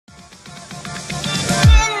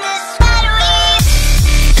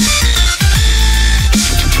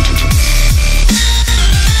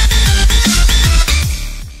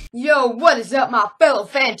what is up, my fellow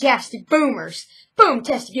fantastic boomers?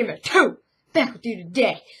 Boom-Tastic Gamer 2, back with you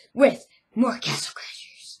today with more Castle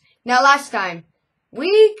Crashers. Now, last time,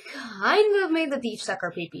 we kind of made the thief suck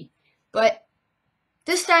our pee-pee, but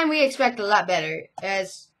this time we expect a lot better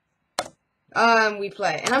as we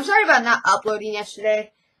play. And I'm sorry about not uploading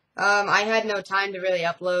yesterday. I had no time to really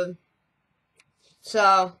upload.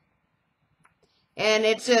 So, and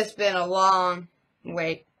it's just been a long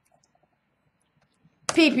wait.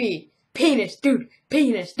 Pee-pee, penis dude,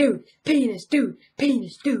 penis dude, penis dude,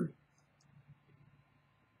 penis dude.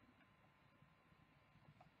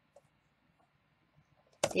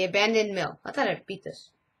 The abandoned mill. I thought I'd beat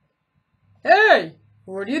this. Hey,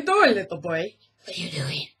 what are you doing, little boy? What are you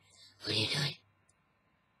doing? What are you doing?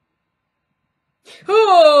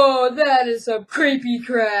 Oh, that is some creepy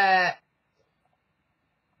crap.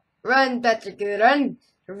 Run, Patrick, run.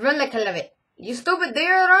 Run like I love it. You stupid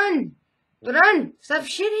deer, run. Run! Stop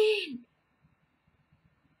shitting!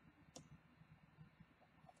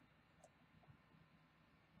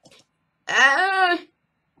 Ah!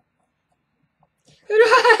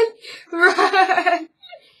 Run! Run!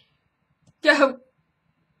 Go!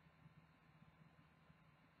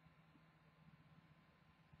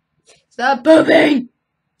 Stop pooping!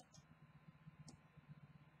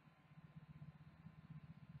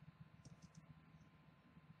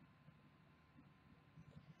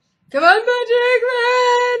 Come on, Patrick,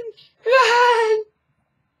 run! Run!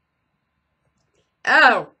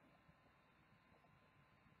 Ow!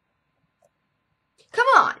 Come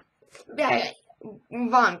on!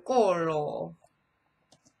 Van Colo.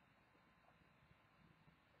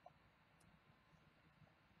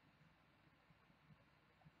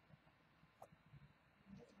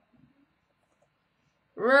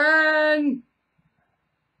 Run!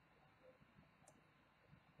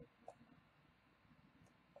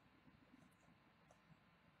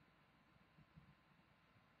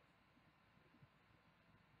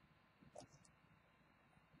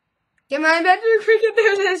 Come on, Patrick, we can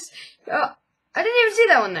do this! Oh, I didn't even see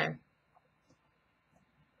that one there.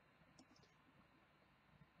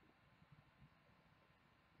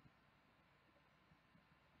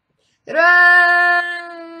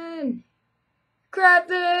 Run! Grab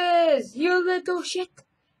this, you little shit!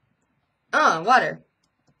 Oh, water.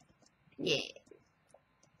 Yeah.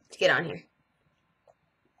 Let's get on here.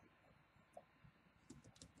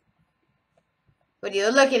 What are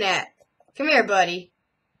you looking at? Come here, buddy.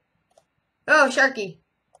 Oh, Sharky.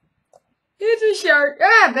 It's a shark.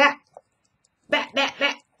 Ah, bat. Bat, bat,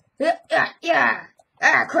 bat. Yeah.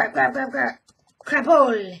 Ah, crap, crap, crap, crap.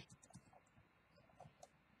 Crapole.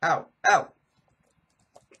 Oh, oh.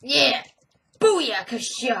 Yeah.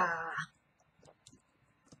 Booyakasha.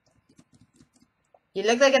 You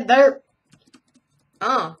look like a dirt.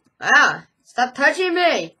 Oh, ah. Stop touching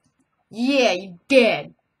me. Yeah, you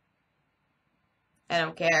dead. I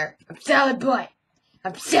don't care. I'm salad boy.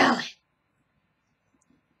 I'm salad.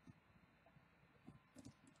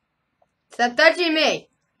 Stop touching me.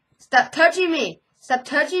 Stop touching me. Stop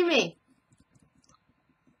touching me.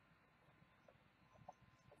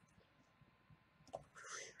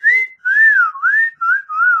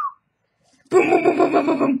 Boom, boom, boom, boom, boom,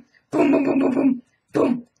 boom, boom, boom, boom, boom, boom,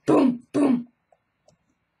 boom, boom, boom.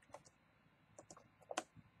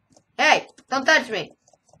 Hey, don't touch me.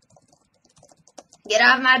 Get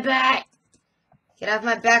off my back. Get off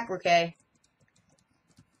my back, okay?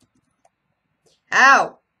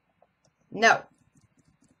 Ow. No.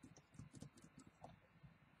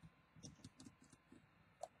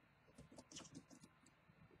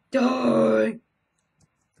 Die.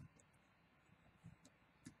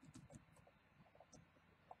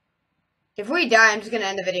 If we die, I'm just gonna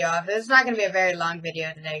end the video off. It's not gonna be a very long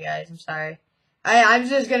video today, guys. I'm sorry. I'm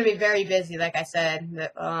just gonna be very busy, like I said,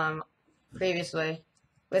 previously.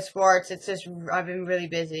 With sports, it's just, I've been really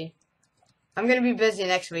busy. I'm gonna be busy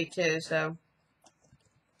next week, too, so.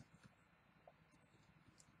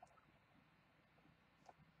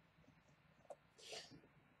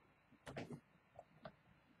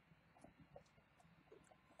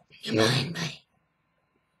 Come on, buddy.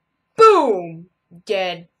 Boom!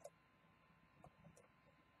 Dead.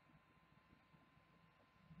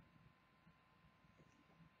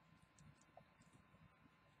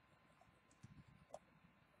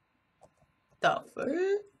 The fuck?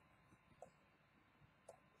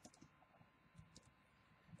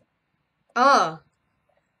 No.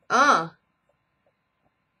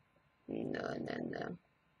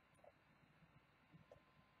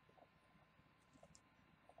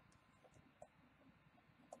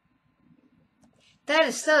 That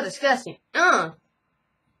is so disgusting. No.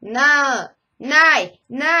 Nay.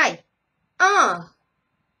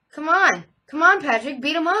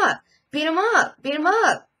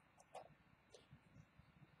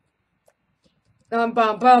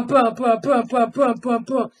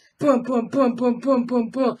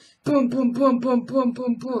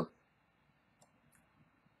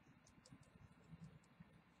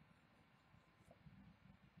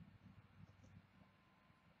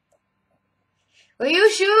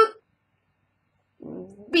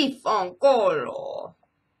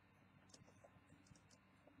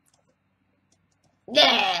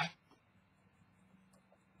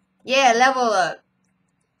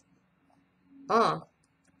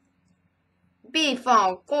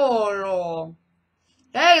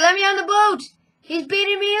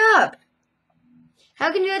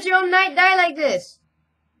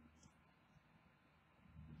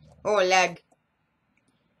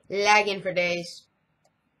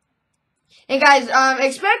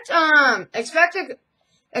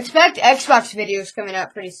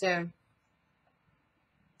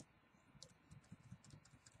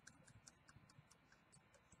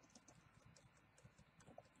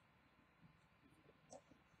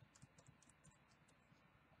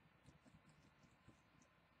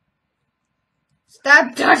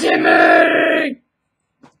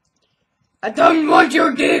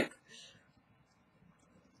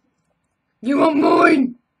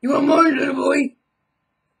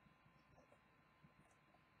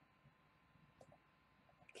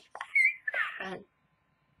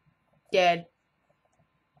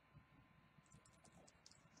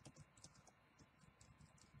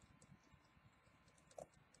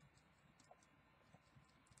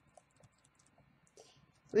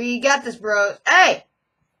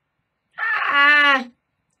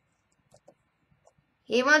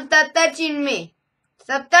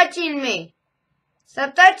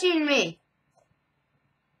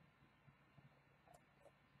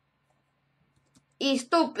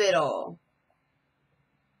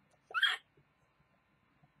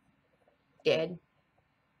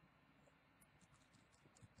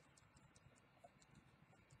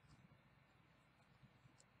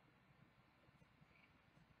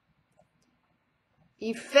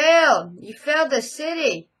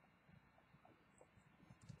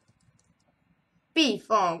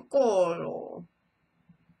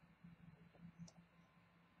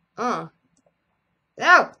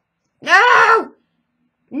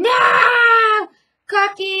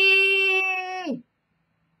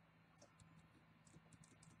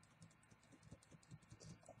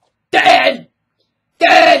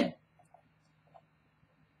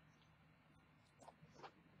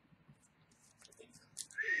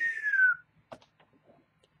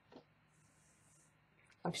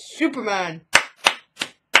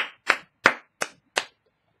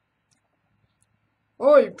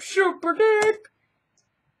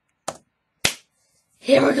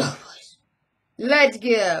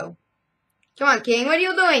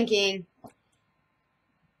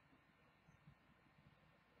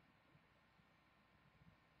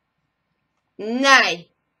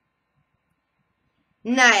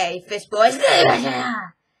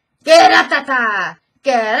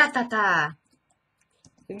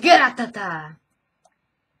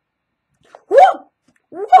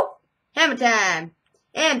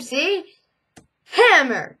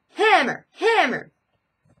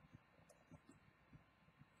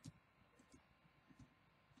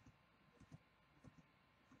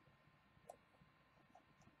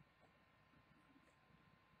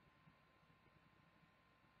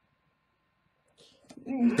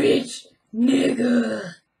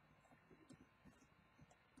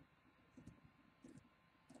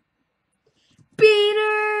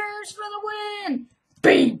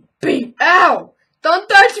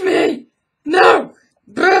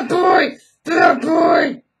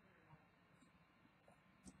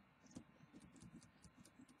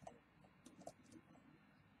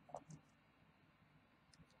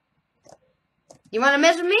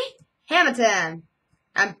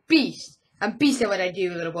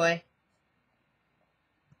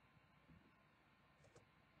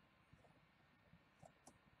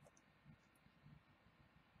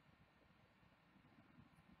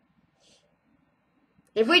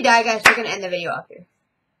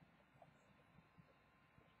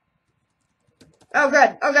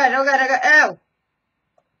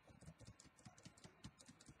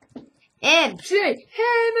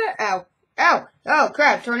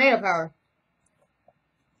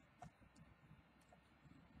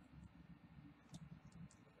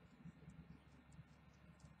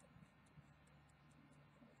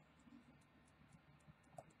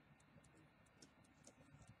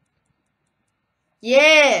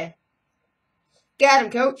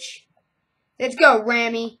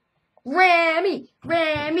 Rammy!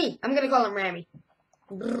 I'm gonna call him Rammy.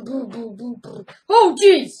 Oh,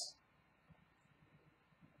 jeez!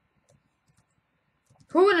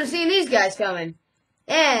 Who would have seen these guys coming?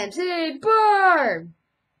 MC Barb!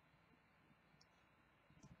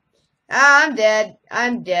 Ah, I'm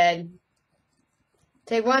dead.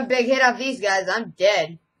 Take one big hit off these guys, I'm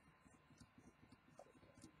dead.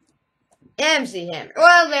 MC Hammer.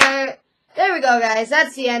 Well, there we go, guys.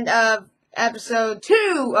 That's the end of episode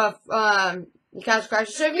 2 of Catfish Crasher.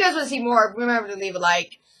 So if you guys want to see more, remember to leave a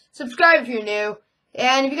like, subscribe if you're new,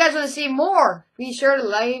 and if you guys want to see more, be sure to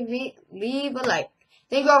leave a like.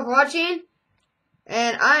 Thank you all for watching,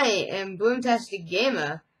 and I am Boom-Tastic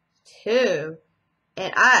Gamer 2,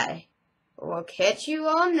 and I will catch you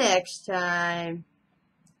all next time.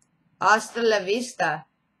 Hasta la vista,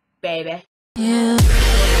 baby.